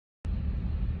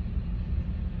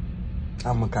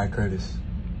I'm Makai Curtis,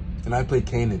 and I play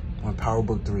Kanan on Power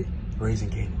Book 3, Raising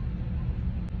Kanan.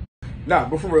 Nah,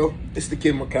 but for real, it's the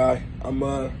kid Makai.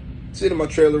 I'm sitting in my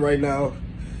trailer right now.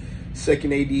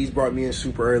 Second ADs brought me in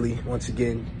super early once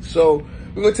again. So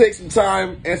we're gonna take some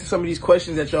time, answer some of these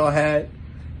questions that y'all had,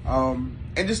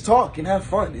 and just talk and have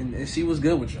fun and see what's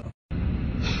good with y'all.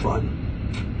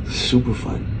 Fun, super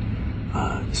fun,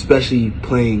 especially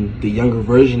playing the younger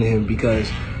version of him, because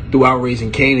throughout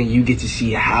Raising Kanan, you get to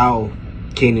see how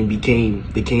Kanan became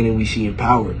the Kanan we see in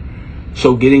Power.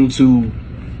 So getting to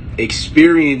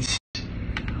experience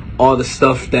all the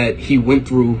stuff that he went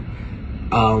through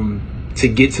to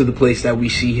get to the place that we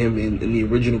see him in the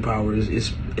original Power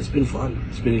it's been fun.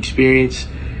 It's been experience.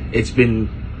 It's been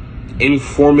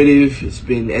informative. It's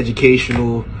been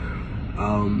educational.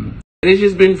 And it's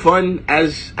just been fun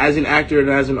as an actor and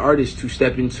as an artist to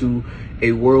step into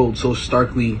a world so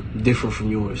starkly different from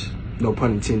yours. No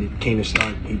pun intended. Kanan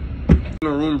Stark. In the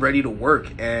room ready to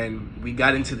work, and we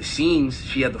got into the scenes.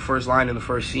 She had the first line in the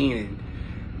first scene, and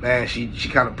man, she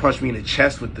kind of punched me in the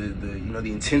chest with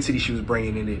the intensity she was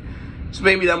bringing in it. Just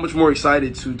made me that much more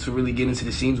excited to really get into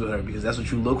the scenes with her, because that's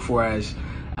what you look for as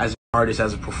an artist,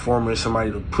 as a performer,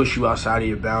 somebody to push you outside of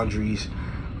your boundaries.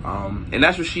 And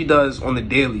that's what she does on the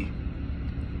daily,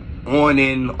 on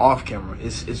and off camera.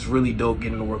 It's really dope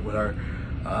getting to work with her.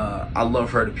 I love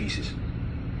her to pieces.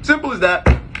 Simple as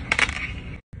that.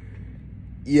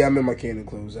 Yeah, I'm in my Kanan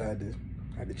clothes. I had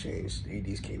to change. The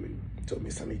ADs came and told me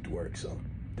it's time to get to work, so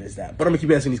there's that. But I'm gonna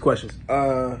keep answering these questions.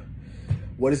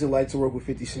 What is it like to work with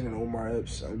 50 Cent and Omar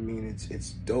Epps? I mean, it's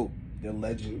dope. They're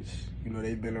legends. You know,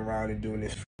 they've been around and doing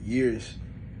this for years.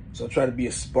 So I try to be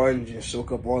a sponge and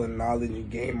soak up all the knowledge and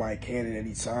gain my can at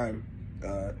any time.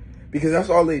 Because that's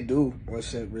all they do on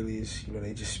set, really, is, you know,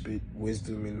 they just spit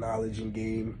wisdom and knowledge and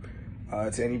game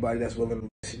to anybody that's willing to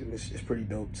listen. It's pretty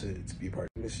dope to be a part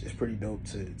of this. It's pretty dope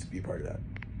to be a part of that.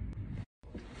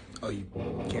 Oh, you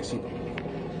can't see that.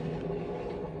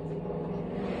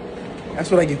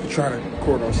 That's what I get for trying to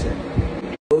record on set.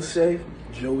 I will say,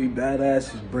 Joey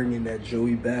Badass is bringing that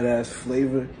Joey Badass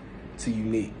flavor to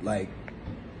Unique. Like,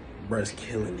 bruh's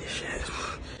killing this shit.